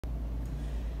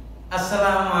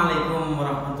Assalamualaikum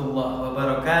warahmatullahi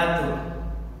wabarakatuh.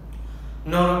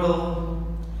 Honorable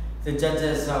the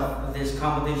judges of this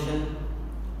competition,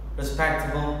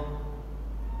 respectable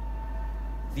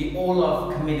the all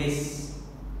of committees,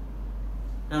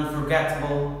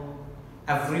 unforgettable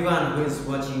everyone who is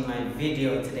watching my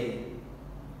video today.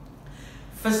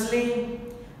 Firstly,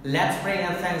 let's pray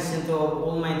and thanks into our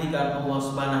Almighty God Allah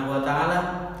Subhanahu wa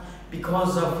Ta'ala.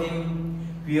 Because of Him,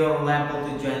 we are able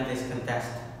to join this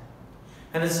contest.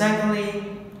 And secondly,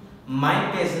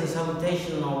 my peace and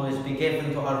salutation always be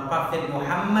given to our Prophet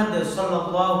Muhammad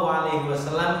sallallahu alaihi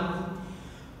wasallam,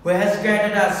 who has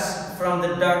guided us from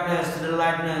the darkness to the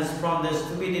lightness, from the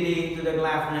stupidity to the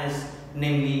gladness,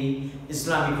 namely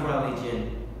Islamic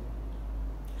religion.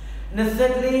 And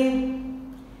thirdly,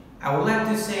 I would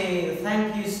like to say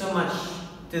thank you so much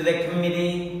to the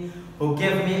committee who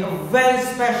gave me a very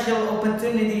special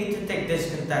opportunity to take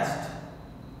this contest.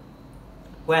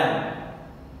 Well,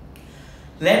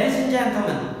 ladies and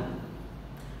gentlemen,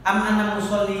 I'm Anam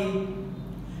Musolli,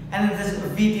 and in this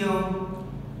video,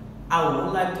 I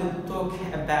would like to talk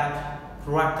about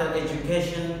character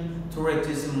education to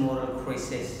reduce moral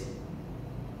crisis.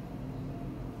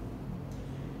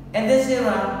 In this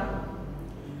era,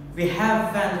 we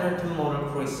have entered a moral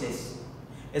crisis,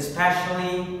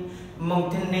 especially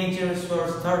among teenagers who are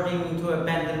starting to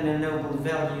abandon the noble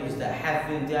values that have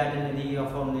been the identity of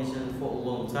our nation for a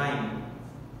long time.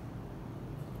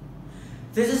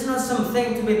 This is not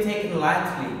something to be taken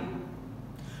lightly,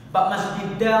 but must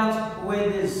be dealt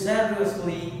with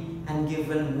seriously and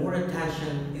given more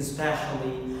attention,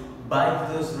 especially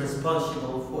by those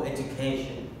responsible for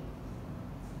education.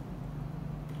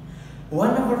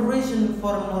 One of the reasons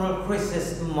for moral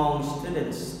crisis among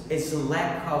students is the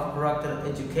lack of character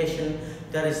education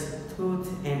that is taught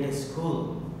in the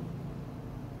school.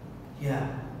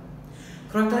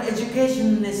 Character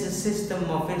education is a system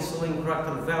of instilling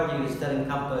character values that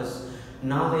encompass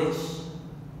knowledge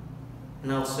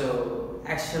and also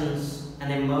actions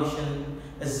and emotion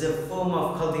as a form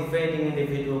of cultivating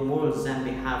individual morals and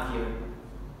behavior.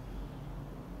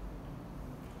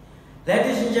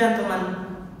 Ladies and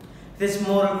gentlemen, this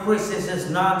moral crisis is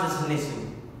not just an issue.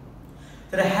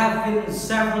 There have been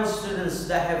several students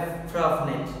that have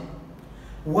proven it.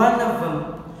 One of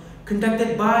them,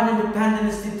 conducted by an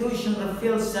independent institution,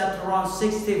 reveals that around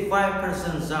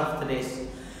 65% of today's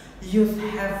youth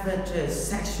have a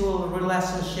sexual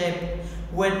relationship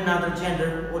with another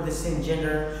gender or the same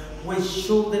gender, which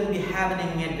shouldn't be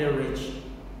happening at their age.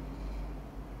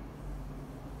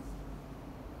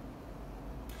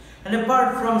 And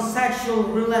apart from sexual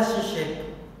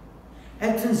relationship,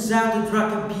 it turns out that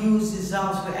drug abuse is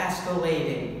also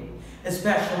escalating,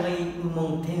 especially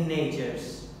among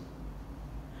teenagers.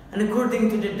 And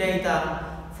according to the data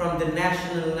from the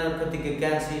National Narcotic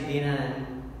Agency,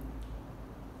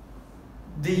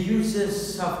 the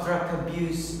uses of drug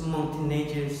abuse among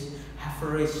teenagers have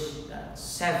reached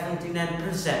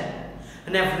 79%.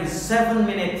 And every 7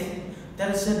 minutes,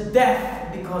 there is a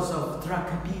death because of drug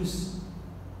abuse.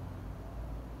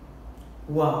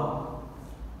 Wow,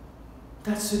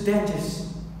 that's so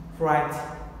dangerous, right?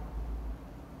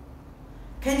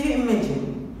 Can you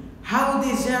imagine how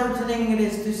disheartening it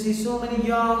is to see so many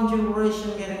young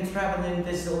generation getting trapped in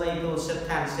these illegal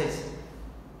substances?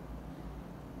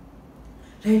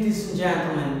 Ladies and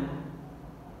gentlemen,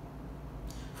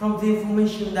 from the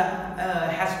information that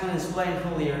has been explained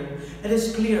earlier, it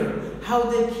is clear how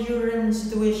the current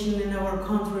situation in our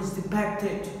country is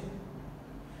depicted.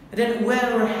 And then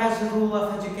whoever has a rule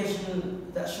of education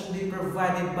that should be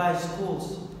provided by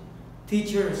schools,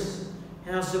 teachers,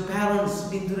 and also parents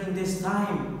been during this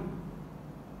time.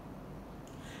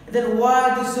 And then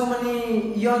why do so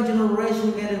many young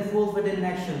generation get involved in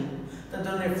action that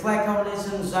don't reflect our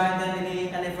nation's identity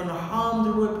and even harm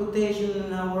the reputation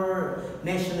in our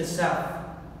nation itself?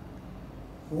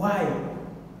 Why?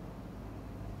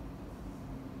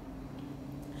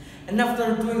 And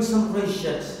after doing some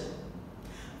research,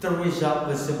 the result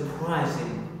was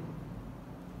surprising.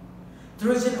 The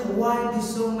reason why do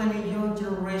so many young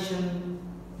generation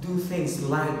do things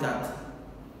like that?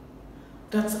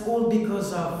 That's all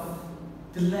because of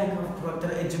the lack of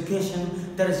character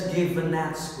education that is given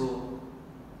at school.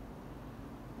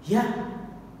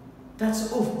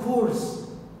 That's of course,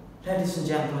 ladies and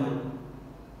gentlemen.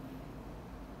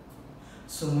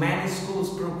 So many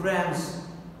schools programs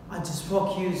are just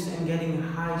focused on getting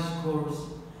high scores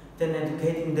than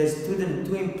educating the student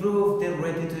to improve their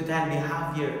attitude and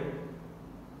behavior.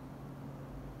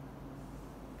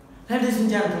 Ladies and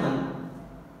gentlemen,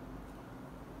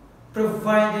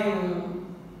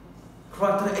 providing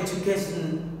character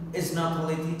education is not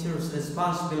only teachers'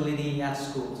 responsibility at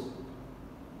schools,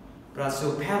 but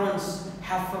also parents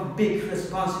have a big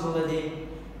responsibility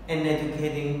in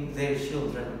educating their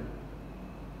children.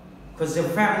 Because the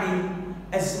family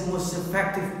is the most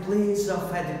effective place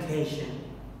of education.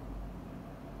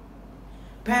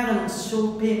 Parents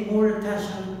should pay more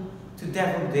attention to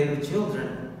develop their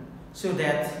children so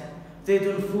that they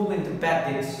don't fall into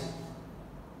bad deeds.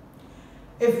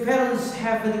 If parents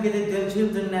have educated their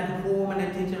children at home and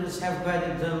the teachers have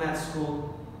guided them at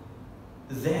school,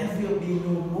 there will be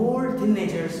no more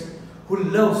teenagers who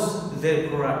lose their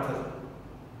character.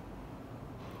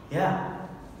 Yeah.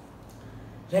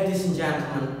 Ladies and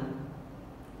gentlemen,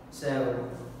 so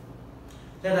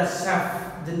let us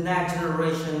have the next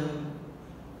generation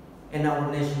in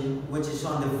our nation which is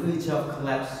on the verge of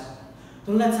collapse.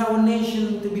 Don't let our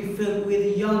nation to be filled with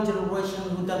a young generation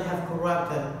who don't have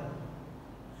character.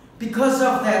 Because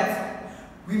of that,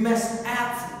 we must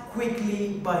act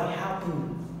quickly by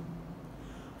helping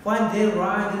find their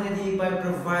identity by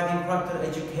providing proper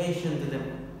education to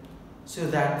them so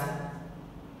that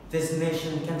this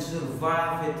nation can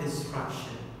survive its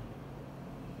destruction.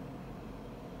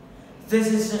 This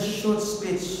is a short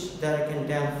speech that I can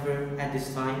deliver at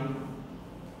this time.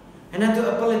 And I have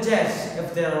to apologize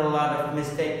if there are a lot of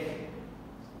mistakes.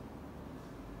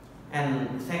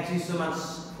 And thank you so much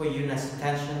for your nice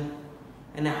attention.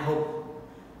 And I hope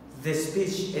this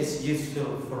speech is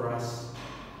useful for us.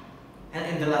 And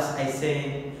in the last I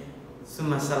say,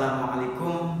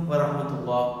 Assalamualaikum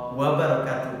warahmatullahi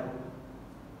wabarakatuh.